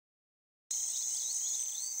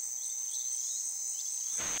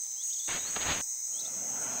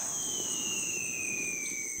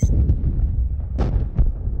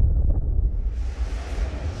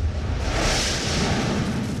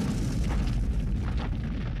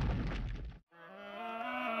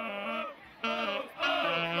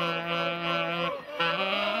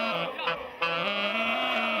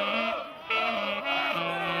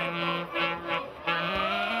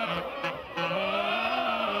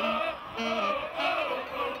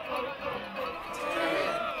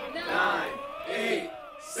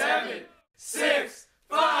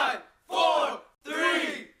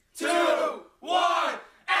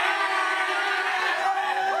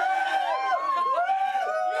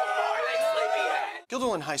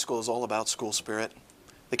Guilderland High School is all about school spirit.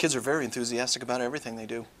 The kids are very enthusiastic about everything they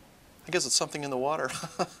do. I guess it's something in the water.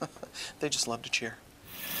 They just love to cheer.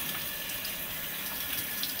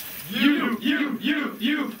 You,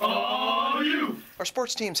 oh, you! Our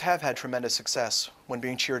sports teams have had tremendous success when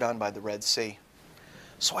being cheered on by the Red Sea.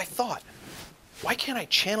 So I thought, why can't I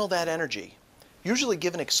channel that energy, usually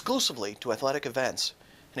given exclusively to athletic events,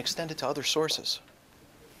 and extend it to other sources?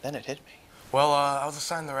 Then it hit me. Well, I was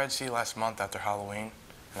assigned the Red Sea last month after Halloween,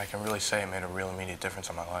 and I can really say it made a real immediate difference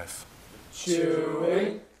in my life.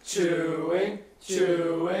 Chewing, chewing,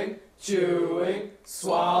 chewing, chewing,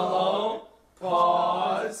 swallow,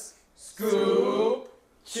 pause, scoop,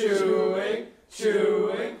 chewing,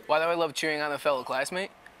 chewing. Why do I love cheering on a fellow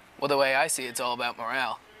classmate? Well, the way I see it, it's all about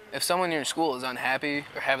morale. If someone in your school is unhappy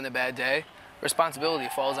or having a bad day, responsibility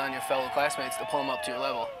falls on your fellow classmates to pull them up to your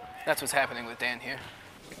level. That's what's happening with Dan here.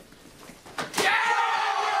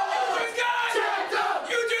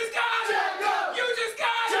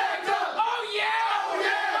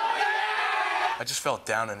 I just felt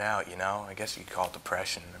down and out, you know? I guess you could call it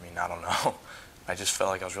depression. I mean, I don't know. I just felt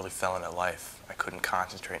like I was really failing at life. I couldn't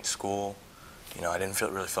concentrate in school. You know, I didn't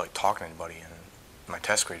really feel like talking to anybody, and my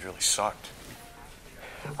test grades really sucked.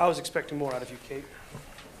 I was expecting more out of you, Kate.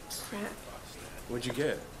 Crap. What'd you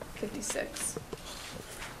get? 56.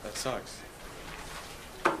 That sucks.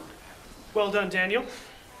 Well done, Daniel.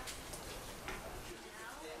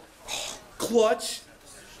 Clutch.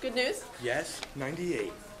 Good news? Yes,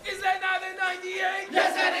 98. Is that not a 98?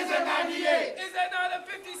 Yes, that is a 98. Is that not a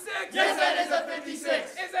 56? Yes, that is a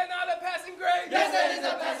 56. Is that not a passing grade? Yes, that is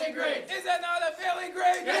a passing grade. Is that not a failing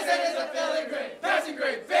grade? Yes, that is a failing grade. Passing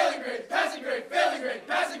grade, failing grade, passing grade, failing grade,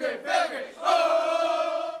 passing grade, failing grade.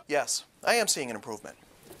 Oh! Yes, I am seeing an improvement.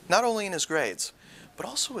 Not only in his grades, but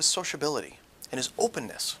also his sociability and his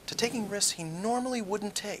openness to taking risks he normally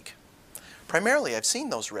wouldn't take. Primarily, I've seen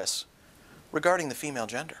those risks regarding the female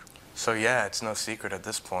gender. So yeah, it's no secret at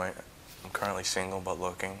this point. I'm currently single but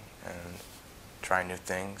looking and trying new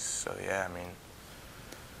things. So yeah, I mean,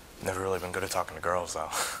 never really been good at talking to girls though.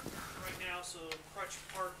 Right now, so crutch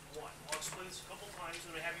part 1. I'll explain this a couple times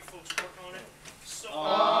and I have you folks work on it. So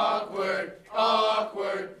Awkward,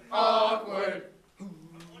 awkward, awkward.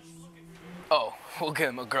 Oh, we'll get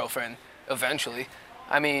him a girlfriend eventually.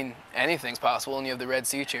 I mean, anything's possible when you have the Red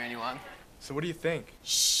Sea cheering you on. So what do you think?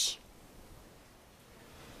 Shh.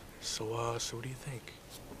 So what do you think?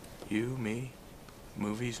 You, me,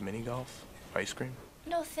 movies, mini golf, ice cream?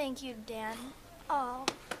 No, thank you, Dan. Oh,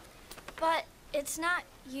 but it's not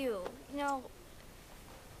you. No,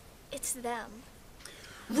 it's them.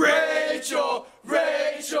 Rachel,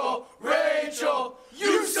 Rachel, Rachel,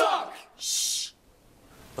 you suck! Shh.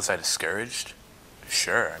 Was I discouraged?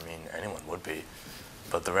 Sure, I mean, anyone would be.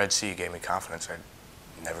 But the Red Sea gave me confidence I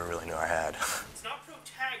never really knew I had. it's not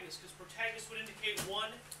protagonist, because protagonist would indicate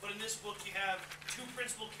one, but in this book you have two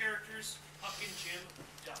principal characters, Huck and Jim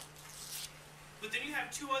Duck. But then you have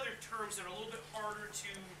two other terms that are a little bit harder to,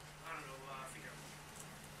 figure out.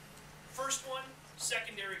 First one,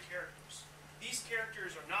 secondary characters. These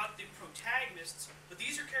characters are not the protagonists, but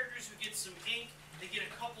these are characters who get some ink, they get a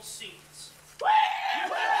couple scenes.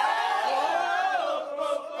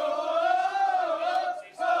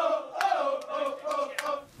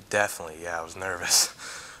 Definitely, yeah, I was nervous.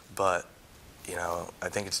 But, you know, I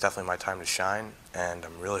think it's definitely my time to shine, and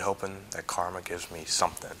I'm really hoping that karma gives me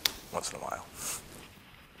something once in a while.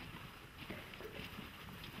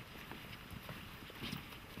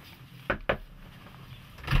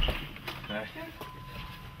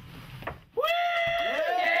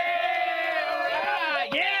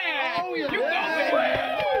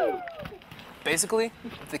 Basically,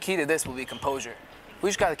 the key to this will be composure. We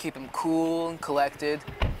just gotta keep him cool and collected.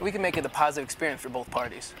 We can make it a positive experience for both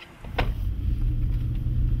parties.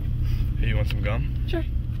 Hey, you want some gum? Sure.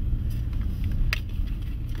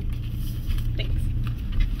 Thanks.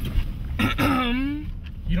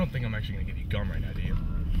 You don't think I'm actually gonna give you gum right now, do you?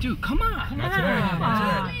 Dude, come on. Not today.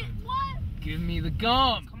 Not today. Wait, what? Give me the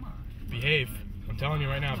gum. Come on. Behave. I'm telling you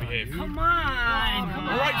right now, behave. Come on. Come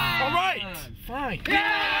on. All right. Fine. Hey!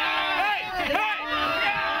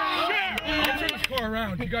 Share! I'll turn this car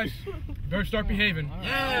around. You guys better start behaving.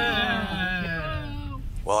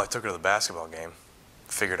 Well, I took her to the basketball game.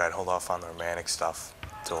 Figured I'd hold off on the romantic stuff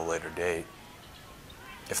till a later date.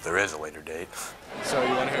 If there is a later date. So,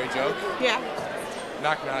 you want to hear a joke? Yeah.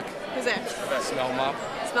 Knock, knock. Who's there? Smell mop.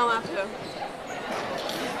 Smell map who?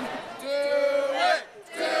 Do it!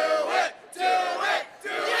 Do it! Do it! Do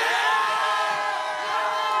it!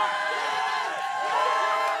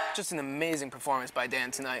 Just an amazing performance by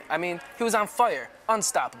Dan tonight. I mean, he was on fire,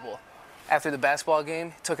 unstoppable. After the basketball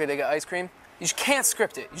game, took her to get ice cream. You just can't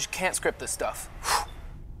script it. You just can't script this stuff.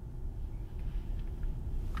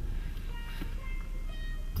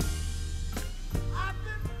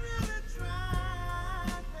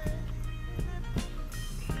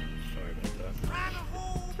 Sorry about that.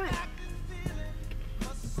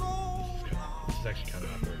 This is actually kind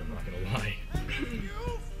of awkward, I'm not gonna lie.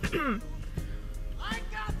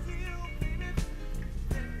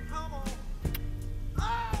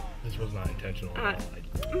 This was not intentional at all.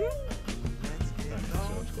 Alright, so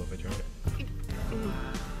it's cool if I turn it.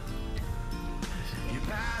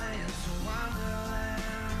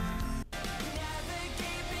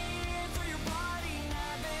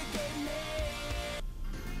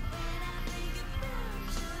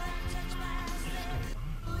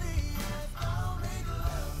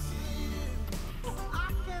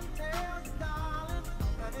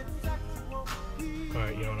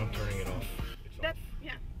 Alright, you know what? I'm turning it off. It's off.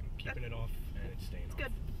 Yeah. I'm keeping it off and it's staying off.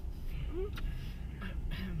 Good.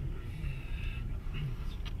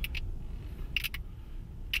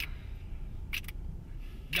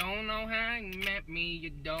 Don't know how you met me, you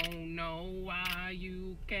don't know why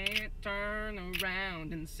you can't turn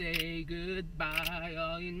around and say goodbye.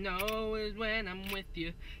 All you know is when I'm with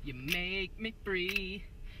you, you make me free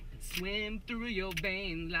and swim through your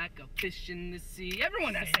veins like a fish in the sea.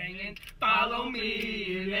 Everyone is singing, follow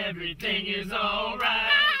me and everything is alright.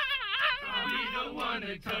 I'll be the one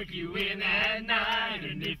to tuck you in at night,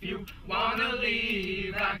 and if you wanna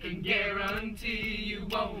leave, I can guarantee you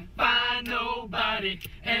won't find nobody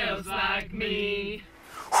else like me.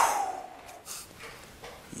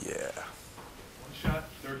 Yeah. One shot,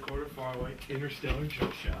 third quarter, far away, interstellar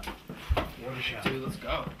jump shot. What a shot. Dude, let's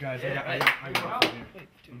go. Guys, Yeah, I got it from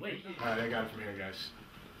here. Wait. Alright, I got it from here, guys.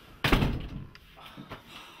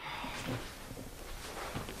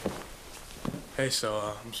 Hey,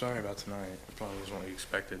 so I'm sorry about tonight. It probably wasn't what you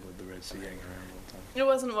expected with the Red Sea hanging around all the time. It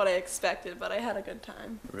wasn't what I expected, but I had a good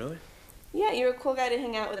time. Really? Yeah, you're a cool guy to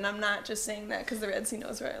hang out with, and I'm not just saying that because the Red Sea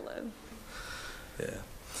knows where I live. Yeah.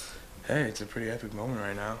 Hey, it's a pretty epic moment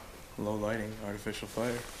right now. Low lighting, artificial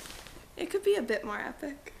fire. It could be a bit more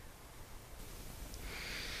epic.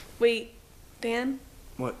 Wait, Dan?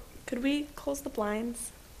 What? Could we close the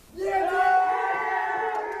blinds? Yeah!